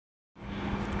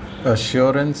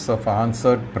Assurance of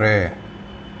Answered Prayer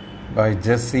by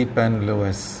Jesse Penn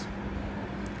Lewis.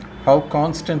 How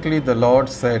constantly the Lord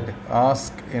said,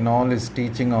 "Ask" in all His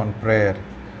teaching on prayer.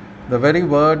 The very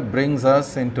word brings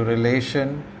us into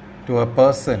relation to a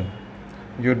person.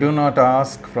 You do not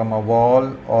ask from a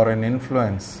wall or an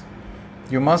influence.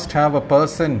 You must have a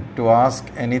person to ask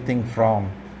anything from,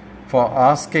 for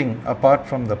asking apart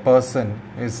from the person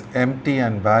is empty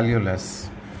and valueless.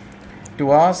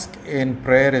 To ask in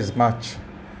prayer is much,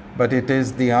 but it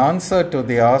is the answer to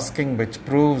the asking which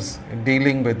proves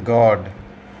dealing with God.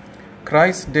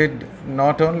 Christ did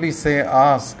not only say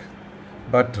ask,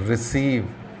 but receive.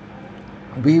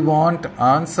 We want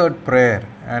answered prayer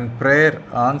and prayer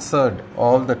answered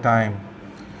all the time.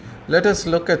 Let us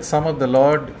look at some of the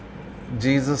Lord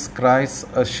Jesus Christ's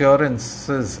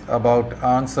assurances about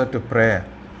answer to prayer.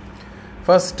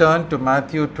 First turn to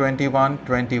Matthew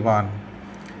 21:21.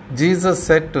 Jesus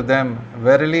said to them,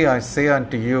 "Verily I say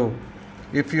unto you,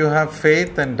 if you have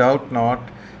faith and doubt not,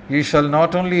 ye shall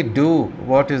not only do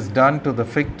what is done to the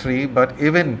fig tree, but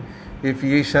even if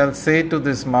ye shall say to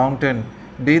this mountain,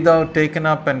 Be thou taken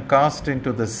up and cast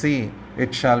into the sea,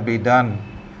 it shall be done.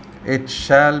 It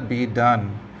shall be done.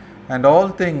 And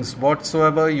all things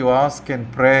whatsoever you ask in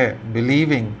prayer,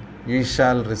 believing, ye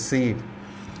shall receive."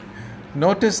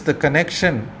 Notice the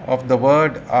connection of the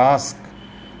word ask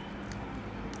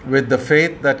with the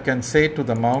faith that can say to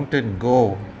the mountain, "Go."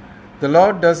 The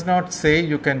Lord does not say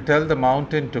you can tell the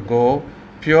mountain to go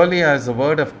purely as a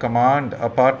word of command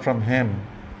apart from Him.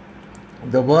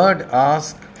 The word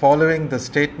ask, following the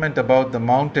statement about the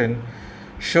mountain,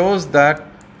 shows that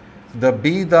the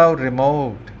 "be thou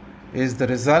removed" is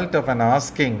the result of an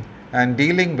asking and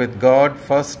dealing with God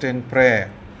first in prayer.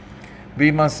 We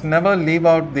must never leave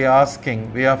out the asking.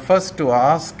 We are first to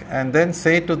ask and then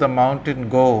say to the mountain,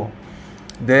 "Go."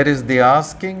 There is the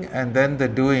asking and then the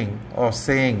doing or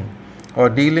saying or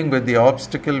dealing with the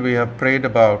obstacle we have prayed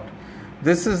about.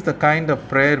 This is the kind of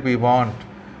prayer we want,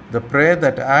 the prayer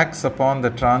that acts upon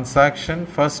the transaction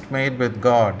first made with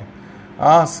God.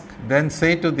 Ask, then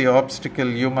say to the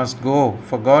obstacle, "You must go,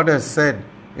 for God has said,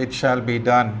 it shall be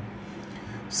done."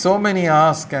 So many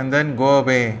ask and then go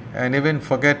away and even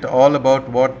forget all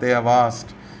about what they have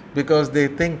asked because they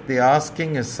think the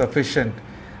asking is sufficient.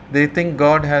 They think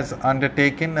God has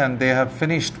undertaken and they have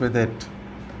finished with it.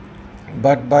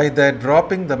 But by their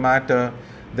dropping the matter,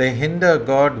 they hinder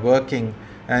God working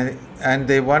and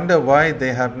they wonder why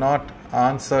they have not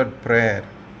answered prayer.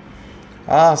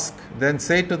 Ask, then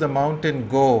say to the mountain,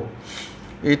 "Go."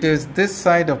 It is this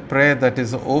side of prayer that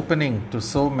is opening to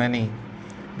so many.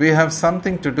 We have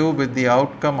something to do with the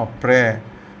outcome of prayer,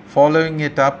 following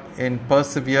it up in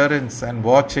perseverance and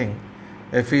watching.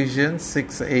 Ephesians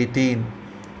 6:18.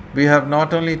 We have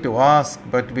not only to ask,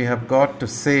 but we have got to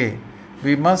say.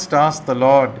 We must ask the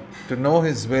Lord to know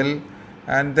His will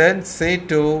and then say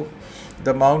to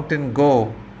the mountain, "Go."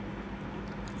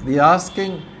 The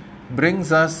asking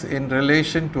brings us in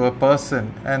relation to a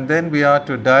person, and then we are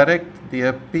to direct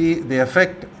the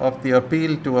effect of the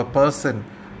appeal to a person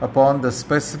upon the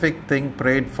specific thing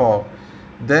prayed for.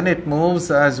 Then it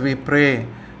moves as we pray,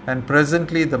 and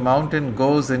presently the mountain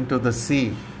goes into the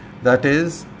sea. That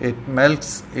is, it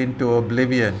melts into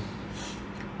oblivion.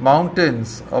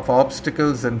 Mountains of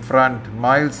obstacles in front,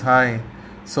 miles high,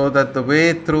 so that the way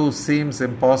through seems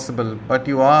impossible. But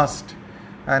you asked,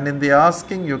 and in the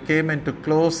asking you came into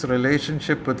close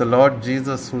relationship with the Lord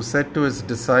Jesus, who said to His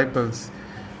disciples,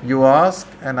 "You ask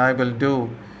and I will do."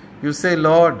 You say,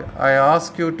 "Lord, I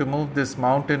ask you to move this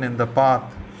mountain in the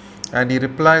path." And He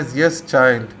replies, "Yes,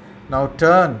 child. Now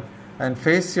turn and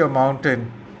face your mountain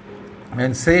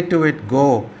and say to it,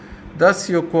 'Go.'" Thus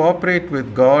you cooperate with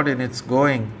God in its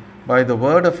going by the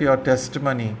word of your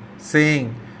testimony, saying,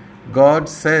 "God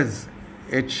says,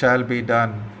 it shall be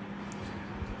done."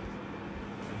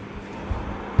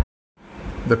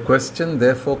 The question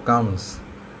therefore comes,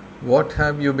 what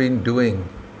have you been doing?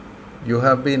 You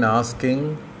have been asking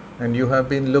and you have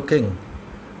been looking,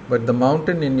 but the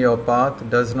mountain in your path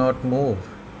does not move.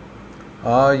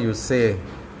 You say,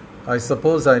 "I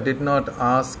suppose I did not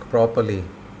ask properly."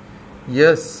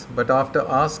 Yes, but after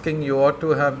asking you ought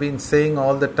to have been saying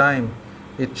all the time,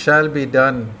 "It shall be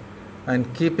done,"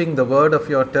 and keeping the word of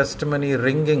your testimony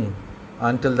ringing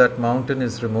until that mountain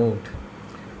is removed.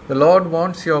 The Lord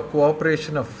wants your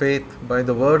cooperation of faith by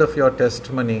the word of your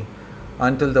testimony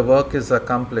until the work is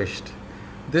accomplished.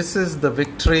 This is the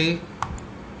victory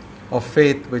of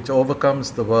faith which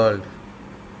overcomes the world.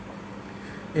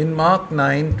 In Mark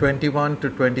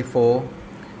 9:21-24,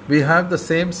 we have the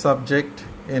same subject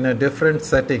in a different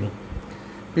setting.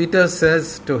 Peter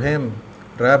says to Him,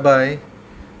 "Rabbi,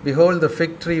 Behold, the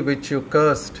fig tree which you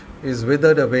cursed is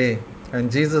withered away.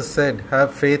 And Jesus said,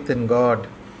 Have faith in God.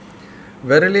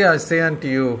 Verily I say unto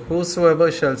you,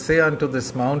 whosoever shall say unto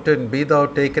this mountain, Be thou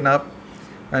taken up,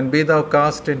 and be thou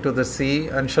cast into the sea,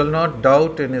 and shall not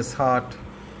doubt in his heart.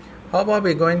 How are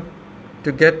we going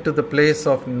to get to the place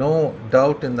of no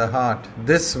doubt in the heart?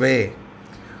 This way.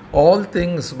 All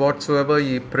things whatsoever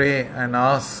ye pray and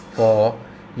ask for,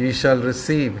 ye shall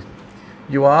receive.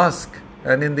 You ask,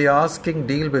 and in the asking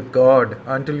deal with God,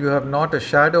 until you have not a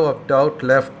shadow of doubt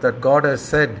left that God has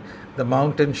said, The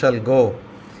mountain shall go.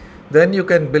 Then you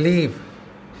can believe,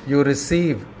 you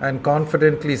receive, and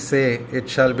confidently say, It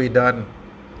shall be done.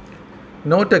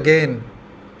 Note again,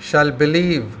 shall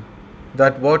believe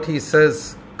that what he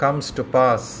says comes to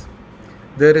pass.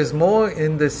 There is more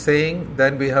in this saying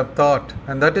than we have thought,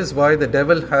 and that is why the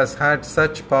devil has had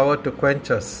such power to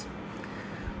quench us.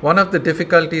 One of the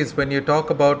difficulties when you talk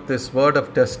about this word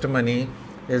of testimony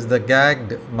is the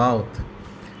gagged mouth.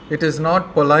 It is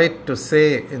not polite to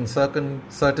say in certain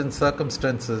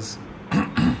circumstances.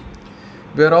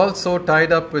 We are all so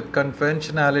tied up with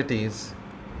conventionalities.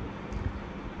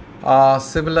 Our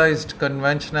civilized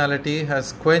conventionality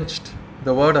has quenched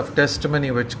the word of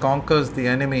testimony which conquers the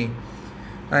enemy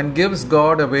and gives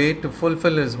God a way to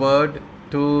fulfill His word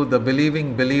to the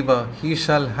believing believer. He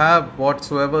shall have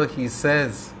whatsoever he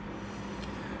says.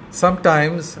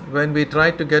 Sometimes when we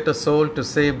try to get a soul to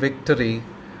say victory,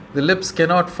 the lips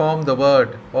cannot form the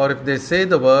word, or if they say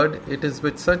the word, it is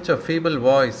with such a feeble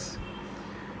voice.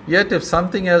 Yet if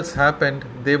something else happened,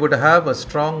 they would have a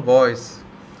strong voice.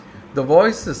 The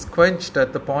voice is quenched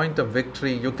at the point of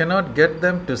victory. You cannot get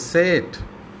them to say it.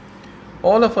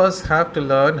 All of us have to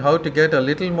learn how to get a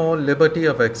little more liberty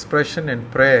of expression in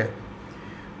prayer.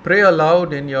 Pray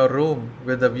aloud in your room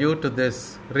with a view to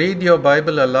this. Read your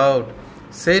Bible aloud.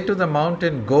 Say to the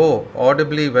mountain, Go,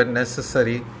 audibly when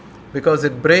necessary, because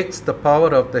it breaks the power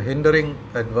of the hindering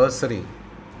adversary.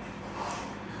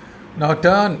 Now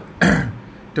turn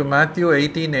to Matthew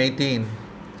 18:18.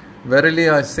 Verily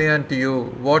I say unto you,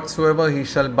 whatsoever he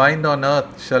shall bind on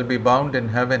earth shall be bound in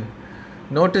heaven.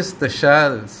 Notice the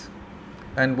shalls.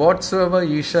 And whatsoever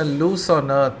ye shall loose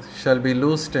on earth shall be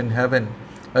loosed in heaven.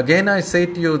 Again I say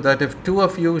to you that if two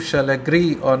of you shall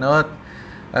agree on earth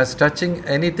as touching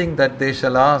anything that they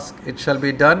shall ask, it shall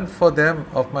be done for them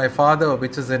of my Father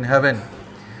which is in heaven.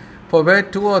 For where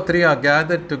two or three are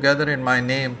gathered together in my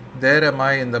name, there am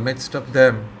I in the midst of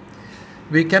them.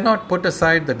 We cannot put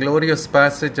aside the glorious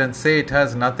passage and say it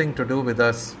has nothing to do with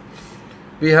us.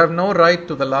 We have no right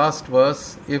to the last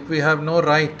verse if we have no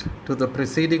right to the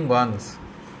preceding ones.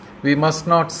 We must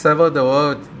not sever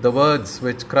the words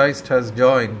which Christ has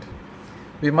joined.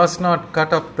 We must not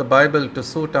cut up the Bible to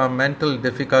suit our mental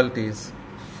difficulties.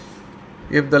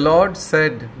 If the Lord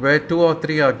said, Where two or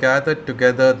three are gathered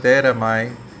together, there am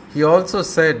I, He also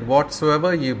said,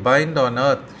 Whatsoever ye bind on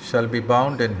earth shall be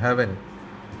bound in heaven.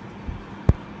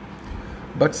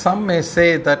 But some may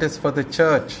say that is for the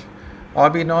church. Are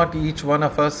we not each one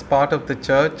of us part of the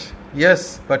church?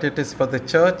 Yes, but it is for the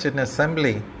church in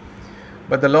assembly.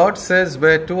 But the Lord says,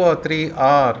 Where two or three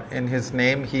are in His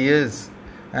name, He is.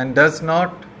 And does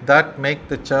not that make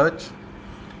the church?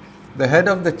 The head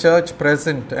of the church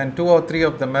present and two or three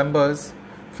of the members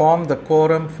form the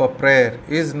quorum for prayer.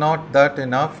 Is not that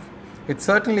enough? It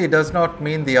certainly does not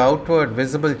mean the outward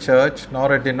visible church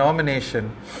nor a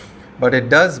denomination, but it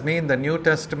does mean the New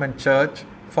Testament church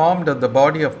formed of the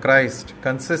body of Christ,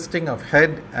 consisting of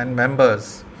head and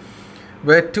members.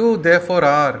 Where two therefore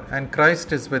are, and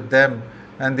Christ is with them,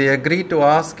 and they agree to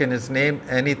ask in His name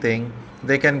anything,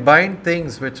 they can bind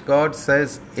things which God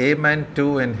says Amen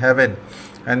to in heaven,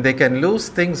 and they can loose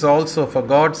things also, for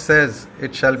God says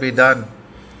it shall be done.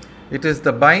 It is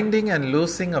the binding and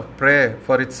loosing of prayer,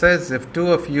 for it says, If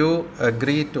two of you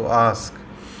agree to ask.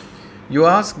 You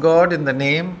ask God in the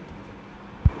name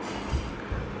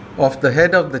of the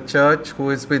head of the church who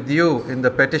is with you in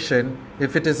the petition,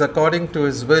 if it is according to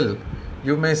His will.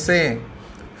 You may say,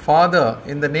 Father,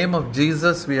 in the name of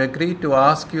Jesus, we agree to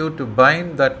ask you to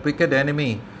bind that wicked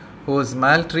enemy who is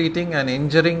maltreating and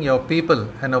injuring your people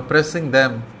and oppressing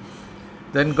them.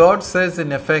 Then God says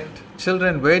in effect,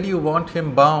 Children, where do you want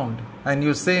him bound? And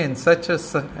you say in such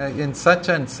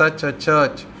and such a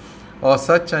church or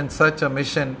such and such a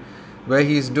mission where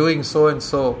he is doing so and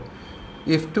so.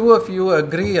 If two of you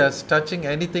agree as touching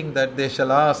anything that they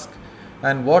shall ask,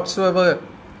 and whatsoever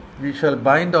we shall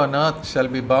bind on earth shall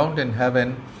be bound in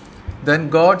heaven, then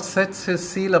God sets His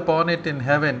seal upon it in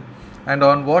heaven, and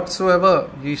on whatsoever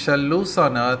ye shall loose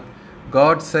on earth,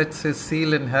 God sets His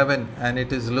seal in heaven, and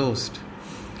it is loosed.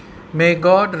 May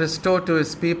God restore to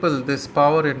His people this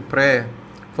power in prayer.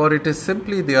 for it is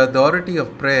simply the authority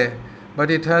of prayer, but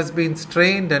it has been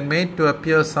strained and made to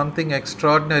appear something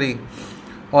extraordinary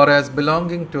or as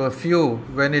belonging to a few,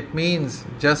 when it means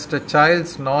just a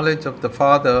child's knowledge of the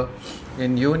Father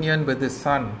in union with his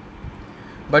Son.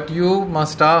 But you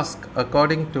must ask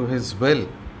according to his will.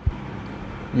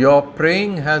 Your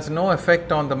praying has no effect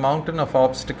on the mountain of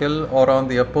obstacle or on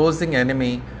the opposing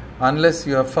enemy unless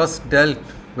you have first dealt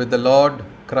with the Lord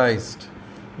Christ.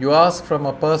 You ask from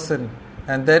a person,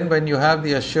 and then when you have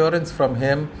the assurance from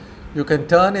him, you can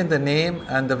turn in the name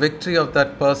and the victory of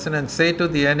that person and say to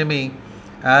the enemy,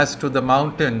 as to the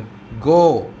mountain,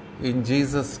 "Go in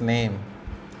Jesus' name."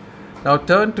 Now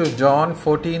turn to John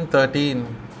 14:13.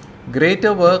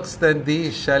 Greater works than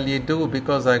these shall ye do,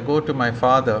 because I go to my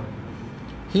Father.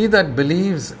 He that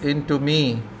believes into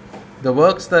me, the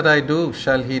works that I do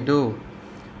shall he do.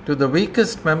 To the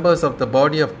weakest members of the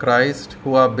body of Christ,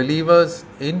 who are believers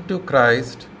into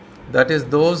Christ, that is,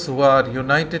 those who are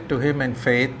united to him in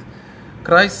faith,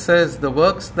 Christ says, the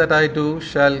works that I do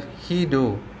shall he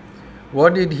do.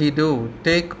 What did he do?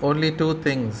 Take only two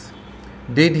things.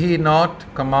 Did he not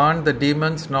command the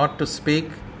demons not to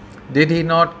speak? Did he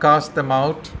not cast them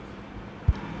out?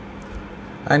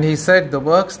 And he said, the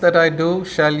works that I do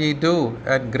shall ye do,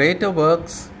 and greater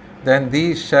works than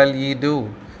these shall ye do.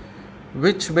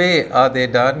 Which way are they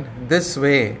done? This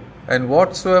way. And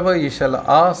whatsoever ye shall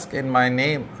ask in my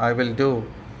name, I will do.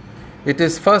 It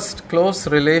is first close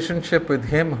relationship with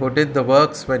him who did the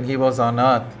works when he was on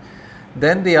earth,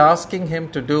 then the asking him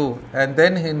to do, and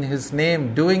then in his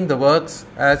name doing the works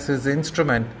as his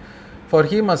instrument. For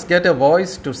he must get a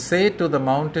voice to say to the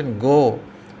mountain, go,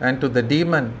 and to the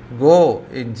demon, go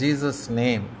in Jesus'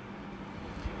 name.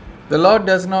 The Lord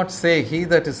does not say, he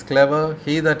that is clever,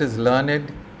 he that is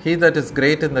learned, he that is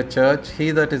great in the church,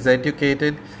 he that is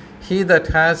educated, he that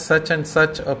has such and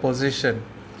such a position.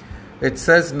 It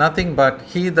says nothing but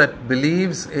he that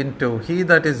believes into, he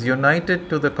that is united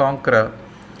to the conqueror.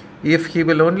 If he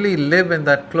will only live in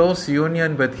that close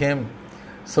union with him,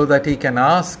 so that he can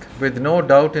ask with no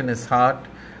doubt in his heart,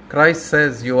 Christ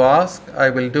says, you ask, I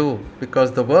will do,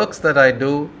 because the works that I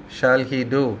do shall he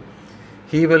do.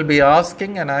 He will be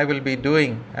asking and I will be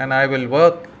doing, and I will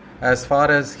work as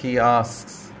far as he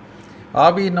asks.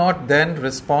 Are we not then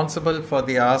responsible for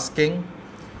the asking?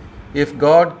 If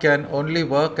God can only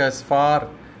work as far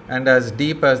and as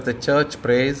deep as the church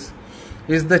prays,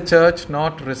 is the church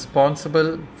not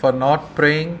responsible for not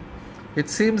praying? It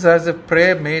seems as if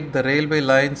prayer made the railway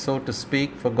line, so to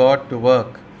speak, for God to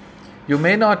work. You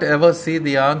may not ever see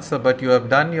the answer, but you have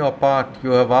done your part,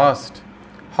 you have asked.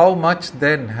 How much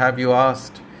then have you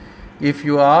asked? If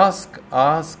you ask,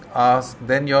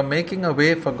 then you are making a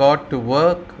way for God to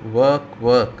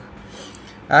work.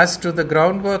 As to the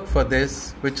groundwork for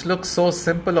this, which looks so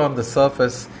simple on the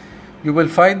surface, you will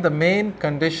find the main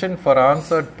condition for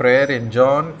answered prayer in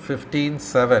John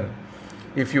 15:7.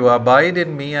 If you abide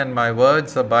in me and my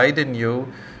words abide in you,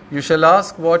 you shall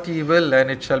ask what ye will, and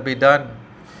it shall be done.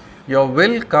 Your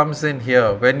will comes in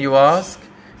here. When you ask,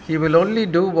 he will only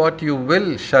do what you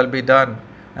will shall be done,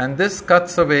 and this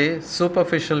cuts away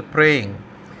superficial praying.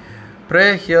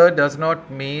 Prayer here does not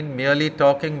mean merely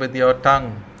talking with your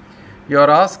tongue. Your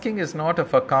asking is not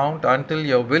of account until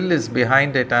your will is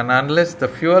behind it, and unless the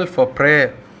fuel for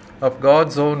prayer of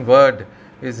God's own word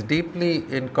is deeply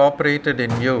incorporated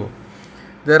in you.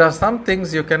 There are some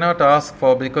things you cannot ask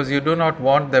for because you do not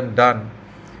want them done.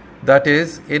 That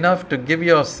is enough to give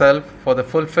yourself for the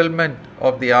fulfillment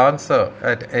of the answer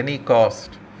at any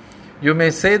cost. You may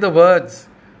say the words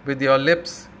with your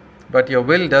lips, but your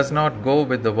will does not go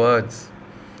with the words.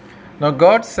 Now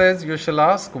God says you shall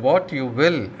ask what you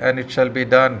will, and it shall be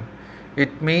done.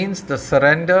 It means the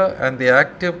surrender and the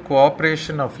active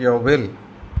cooperation of your will.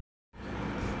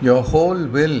 Your whole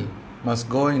will must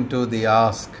go into the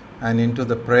ask and into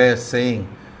the prayer, saying,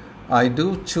 I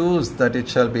do choose that it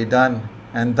shall be done,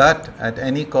 and that at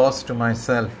any cost to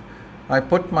myself. I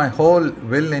put my whole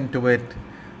will into it.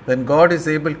 Then God is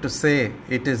able to say,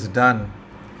 it is done.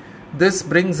 This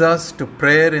brings us to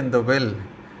prayer in the will.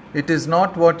 It is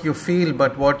not what you feel,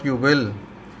 but what you will.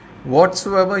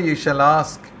 Whatsoever ye shall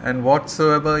ask, and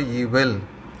whatsoever ye will.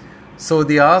 So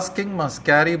the asking must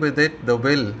carry with it the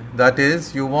will. That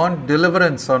is, you want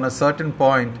deliverance on a certain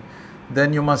point,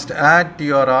 then you must add to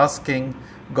your asking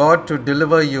God to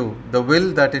deliver you, the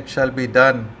will that it shall be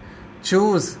done.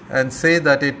 Choose and say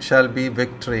that it shall be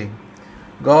victory.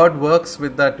 God works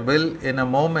with that will in a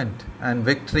moment, and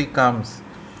victory comes.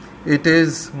 It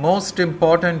is most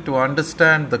important to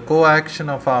understand the co-action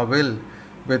of our will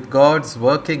with God's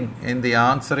working in the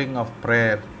answering of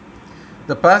prayer.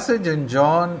 The passage in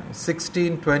John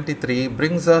 16:23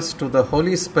 brings us to the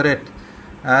Holy Spirit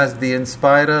as the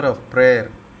inspirer of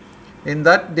prayer. In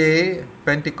that day,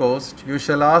 Pentecost, you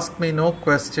shall ask me no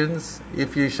questions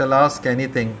if ye shall ask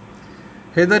anything.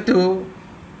 Hitherto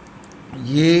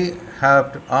ye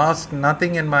have asked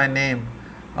nothing in my name.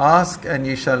 Ask and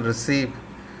ye shall receive.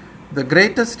 The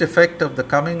greatest effect of the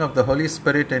coming of the Holy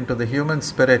Spirit into the human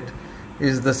spirit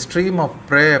is the stream of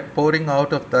prayer pouring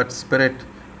out of that spirit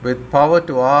with power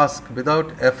to ask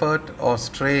without effort or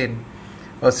strain.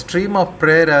 A stream of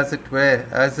prayer, as it were,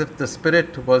 as if the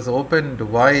spirit was opened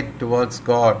wide towards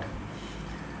God.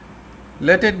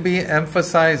 Let it be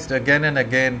emphasized again and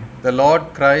again, the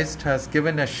Lord Christ has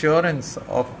given assurance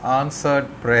of answered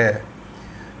prayer.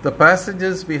 The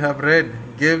passages we have read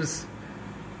gives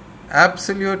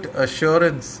absolute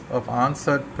assurance of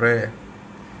answered prayer.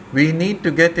 We need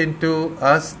to get into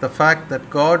us the fact that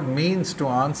God means to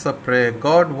answer prayer.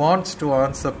 God wants to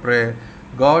answer prayer.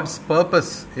 God's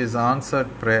purpose is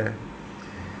answered prayer.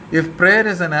 If prayer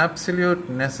is an absolutely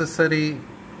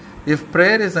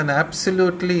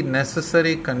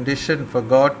necessary condition for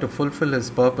God to fulfill His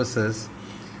purposes,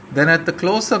 then at the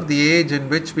close of the age in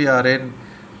which we are in,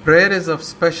 prayer is of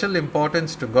special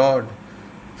importance to God.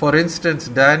 For instance,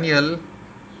 Daniel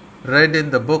read in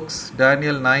the books,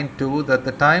 Daniel 9:2, that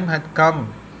the time had come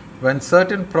when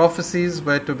certain prophecies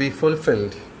were to be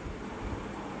fulfilled.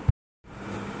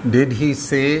 Did he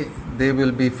say they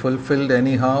will be fulfilled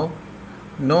anyhow?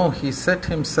 No, he set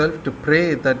himself to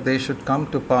pray that they should come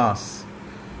to pass.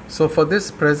 So for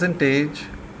this present age,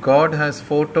 God has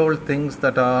foretold things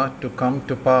that are to come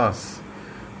to pass.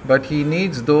 But He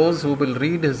needs those who will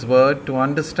read His word to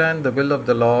understand the will of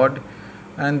the Lord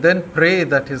and then pray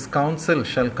that His counsel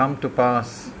shall come to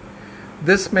pass.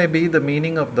 This may be the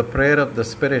meaning of the prayer of the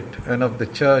Spirit and of the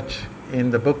Church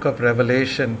in the book of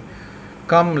Revelation.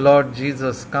 Come, Lord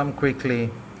Jesus, come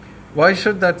quickly. Why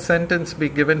should that sentence be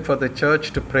given for the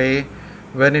Church to pray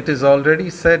when it is already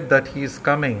said that He is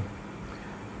coming?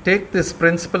 Take this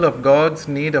principle of God's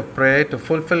need of prayer to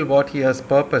fulfill what He has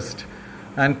purposed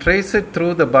and trace it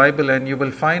through the Bible, and you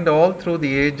will find all through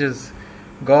the ages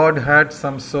God had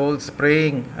some souls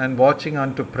praying and watching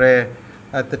unto prayer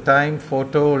at the time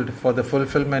foretold for the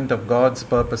fulfillment of God's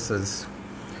purposes.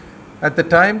 At the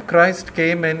time Christ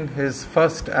came in His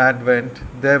first advent,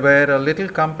 there were a little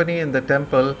company in the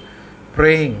temple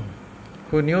praying,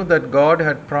 who knew that God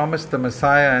had promised the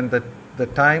Messiah and that the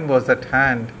time was at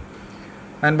hand.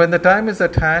 And when the time is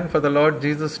at hand for the Lord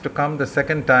Jesus to come the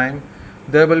second time,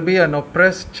 there will be an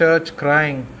oppressed church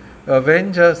crying,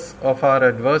 "Avenge us of our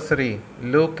adversary,"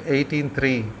 Luke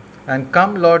 18:3, and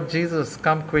 "Come, Lord Jesus,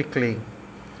 come quickly."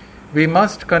 We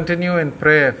must continue in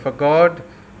prayer for God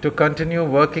to continue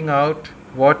working out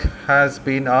what has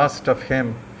been asked of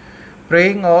Him,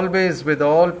 praying always with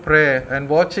all prayer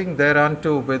and watching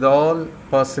thereunto with all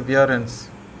perseverance.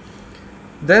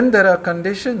 Then there are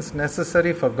conditions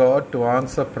necessary for God to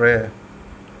answer prayer.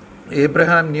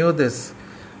 Abraham knew this,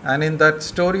 and in that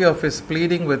story of his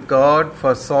pleading with God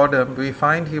for Sodom, we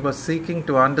find he was seeking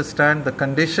to understand the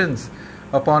conditions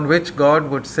upon which God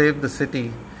would save the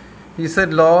city. He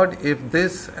said, "Lord, if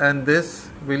this and this,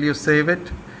 will you save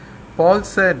it?" Paul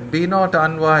said, "Be not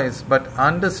unwise, but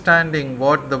understanding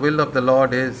what the will of the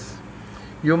Lord is."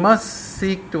 You must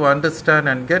seek to understand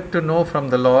and get to know from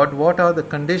the Lord what are the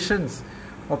conditions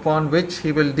upon which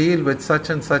He will deal with such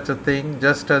and such a thing,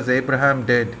 just as Abraham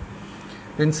did.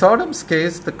 In Sodom's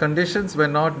case, the conditions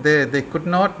were not there. They could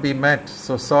not be met,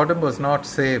 so Sodom was not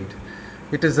saved.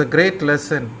 It is a great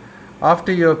lesson.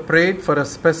 After you have prayed for a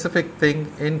specific thing,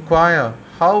 inquire,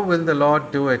 how will the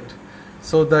Lord do it,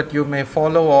 so that you may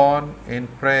follow on in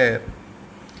prayer.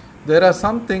 There are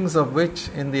some things of which,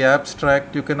 in the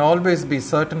abstract, you can always be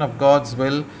certain of God's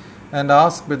will and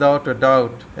ask without a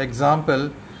doubt.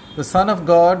 Example, the Son of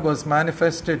God was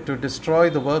manifested to destroy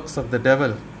the works of the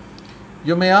devil.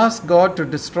 You may ask God to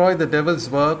destroy the devil's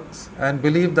works and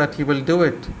believe that He will do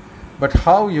it, but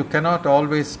how you cannot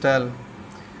always tell.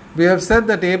 We have said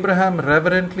that Abraham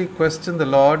reverently questioned the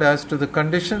Lord as to the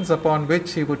conditions upon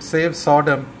which He would save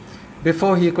Sodom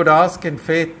before he could ask in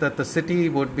faith that the city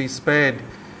would be spared.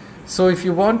 So if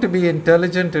you want to be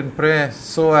intelligent in prayer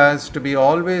so as to be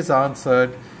always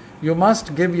answered, you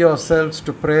must give yourselves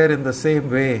to prayer in the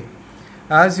same way.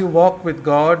 As you walk with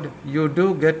God, you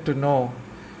do get to know.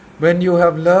 When you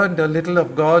have learned a little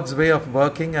of God's way of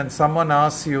working and someone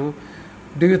asks you,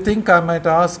 "Do you think I might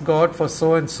ask God for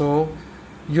so and so?"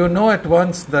 you know at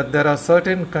once that there are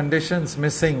certain conditions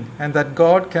missing and that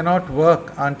God cannot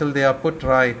work until they are put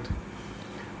right.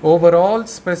 Over all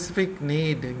specific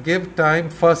need, give time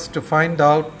first to find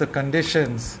out the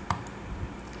conditions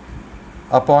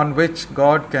upon which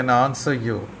God can answer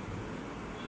you.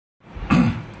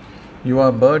 You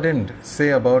are burdened, say,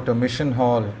 about a mission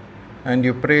hall, and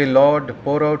you pray, Lord,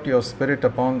 pour out your Spirit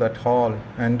upon that hall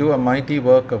and do a mighty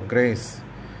work of grace.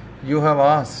 You have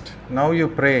asked, now you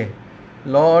pray,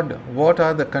 Lord, what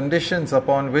are the conditions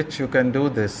upon which you can do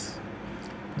this?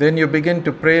 Then you begin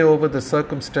to pray over the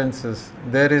circumstances.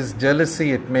 There is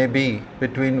jealousy, it may be,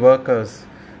 between workers.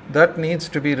 That needs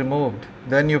to be removed.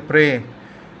 Then you pray,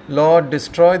 Lord,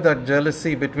 destroy that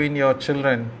jealousy between your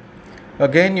children.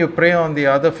 Again you pray on the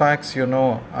other facts you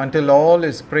know, until all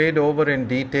is prayed over in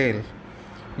detail.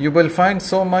 You will find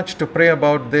so much to pray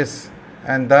about this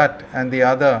and that and the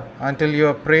other, until you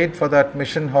have prayed for that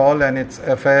mission hall and its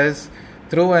affairs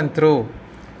through and through.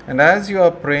 And as you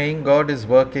are praying, God is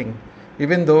working,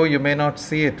 even though you may not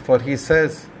see it, for He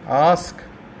says, ask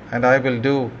and I will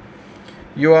do.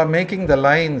 You are making the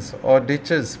lines or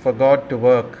ditches for God to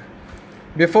work.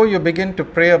 Before you begin to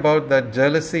pray about that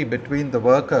jealousy between the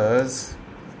workers,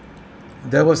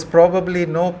 there was probably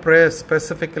no prayer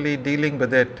specifically dealing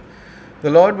with it. The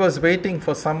Lord was waiting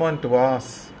for someone to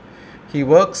ask. He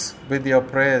works with your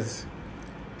prayers.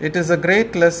 It is a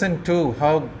great lesson too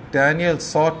how Daniel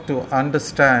sought to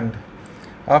understand.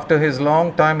 After his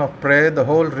long time of prayer, the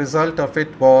whole result of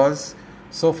it was,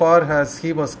 so far as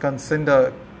he was concerned,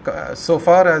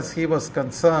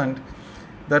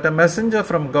 that a messenger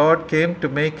from God came to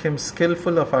make him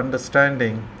skillful of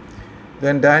understanding.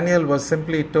 Then Daniel was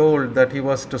simply told that he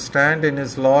was to stand in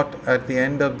his lot at the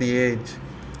end of the age.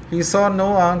 He saw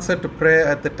no answer to prayer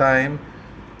at the time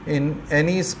in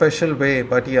any special way,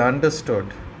 but he understood.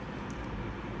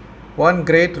 One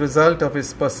great result of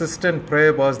his persistent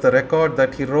prayer was the record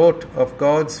that he wrote of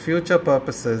God's future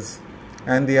purposes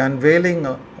and the unveiling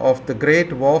of the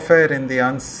great warfare in the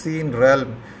unseen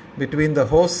realm between the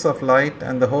hosts of light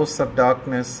and the hosts of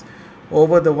darkness,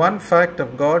 over the one fact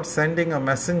of God sending a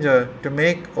messenger to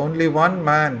make only one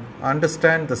man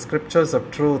understand the scriptures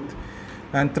of truth,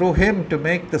 and through him to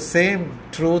make the same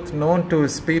truth known to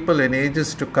his people in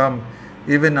ages to come,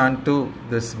 even unto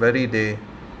this very day.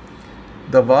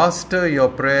 The vaster your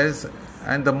prayers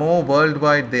and the more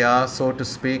worldwide they are, so to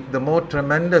speak, the more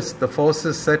tremendous the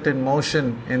forces set in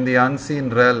motion in the unseen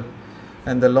realm,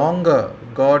 and the longer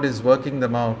God is working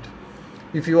them out.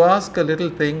 If you ask a little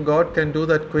thing, God can do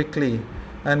that quickly,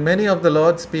 and many of the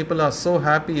Lord's people are so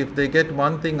happy if they get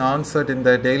one thing answered in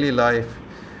their daily life.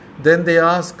 Then they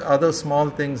ask other small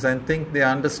things and think they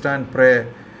understand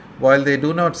prayer, while they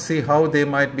do not see how they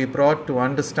might be brought to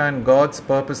understand God's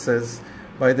purposes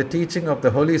by the teaching of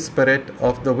the Holy Spirit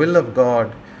of the will of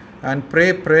God, and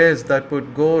pray prayers that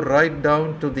would go right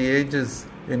down to the ages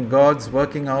in God's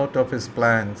working out of His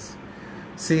plans.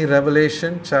 See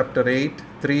Revelation chapter 8,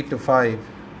 3-5.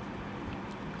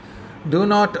 Do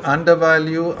not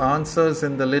undervalue answers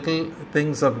in the little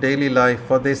things of daily life,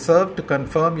 for they serve to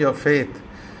confirm your faith.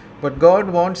 But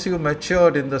God wants you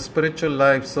matured in the spiritual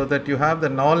life so that you have the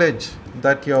knowledge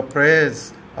that your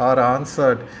prayers are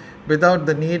answered without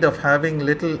the need of having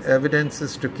little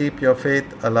evidences to keep your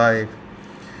faith alive.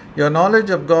 Your knowledge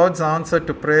of God's answer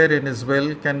to prayer in His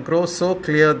will can grow so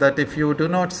clear that if you do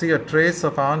not see a trace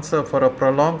of answer for a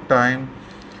prolonged time,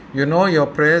 you know your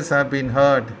prayers have been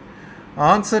heard.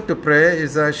 Answer to prayer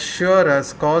is as sure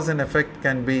as cause and effect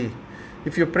can be.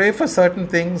 If you pray for certain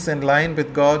things in line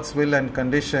with God's will and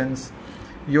conditions,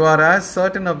 you are as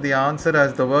certain of the answer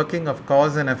as the working of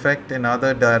cause and effect in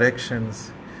other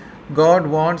directions. God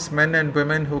wants men and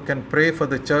women who can pray for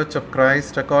the Church of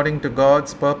Christ according to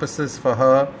God's purposes for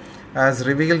her as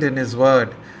revealed in His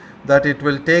Word, that it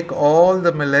will take all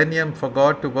the millennium for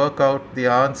God to work out the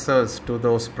answers to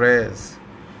those prayers.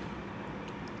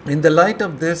 In the light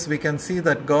of this, we can see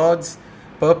that God's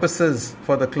purposes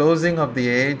for the closing of the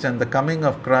age and the coming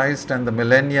of Christ and the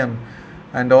millennium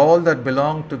and all that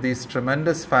belong to these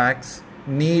tremendous facts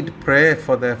need prayer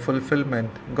for their fulfillment.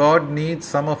 God needs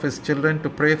some of His children to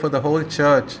pray for the whole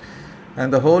church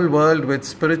and the whole world with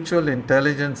spiritual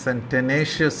intelligence and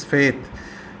tenacious faith,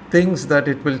 things that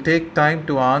it will take time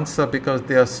to answer because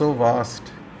they are so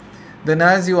vast. Then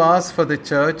as you ask for the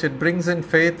church, it brings in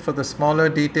faith for the smaller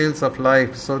details of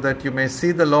life so that you may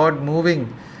see the Lord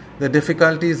moving the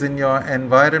difficulties in your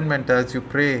environment as you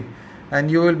pray,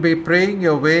 and you will be praying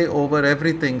your way over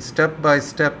everything step by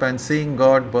step and seeing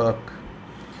God work.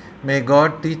 May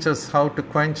God teach us how to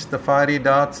quench the fiery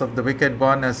darts of the wicked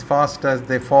one as fast as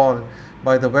they fall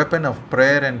by the weapon of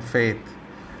prayer and faith.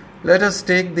 Let us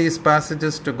take these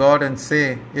passages to God and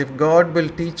say, if God will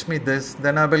teach me this,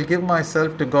 then I will give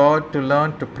myself to God to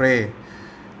learn to pray.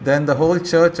 Then the whole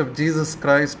Church of Jesus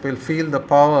Christ will feel the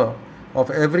power of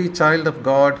every child of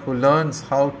God who learns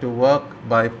how to work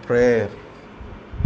by prayer.